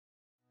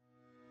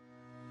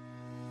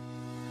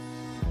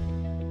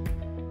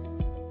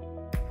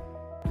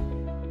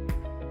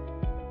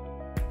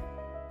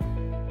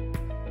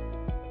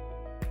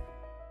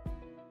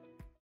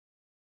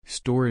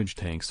Storage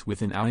tanks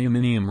with an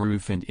aluminium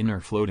roof and inner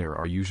floater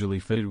are usually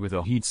fitted with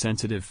a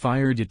heat-sensitive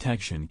fire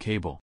detection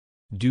cable.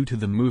 Due to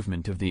the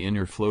movement of the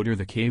inner floater,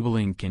 the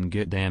cabling can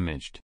get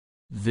damaged.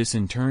 This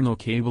internal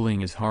cabling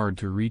is hard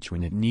to reach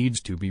when it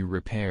needs to be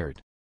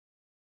repaired.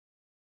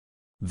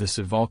 The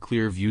Saval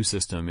ClearView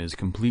system is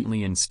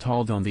completely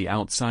installed on the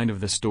outside of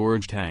the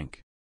storage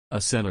tank.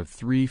 A set of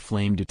 3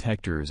 flame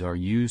detectors are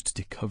used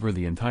to cover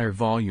the entire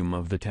volume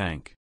of the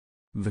tank.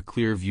 The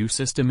ClearView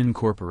system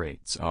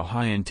incorporates a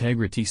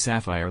high-integrity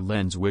sapphire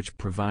lens which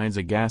provides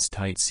a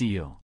gas-tight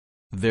seal.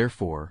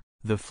 Therefore,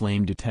 the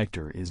flame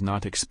detector is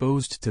not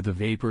exposed to the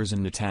vapors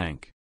in the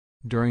tank.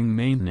 During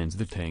maintenance,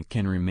 the tank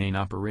can remain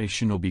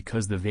operational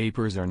because the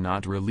vapors are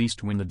not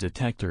released when the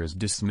detector is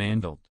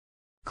dismantled.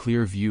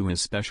 ClearView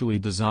is specially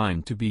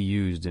designed to be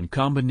used in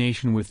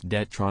combination with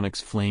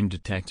Detronix flame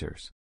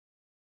detectors.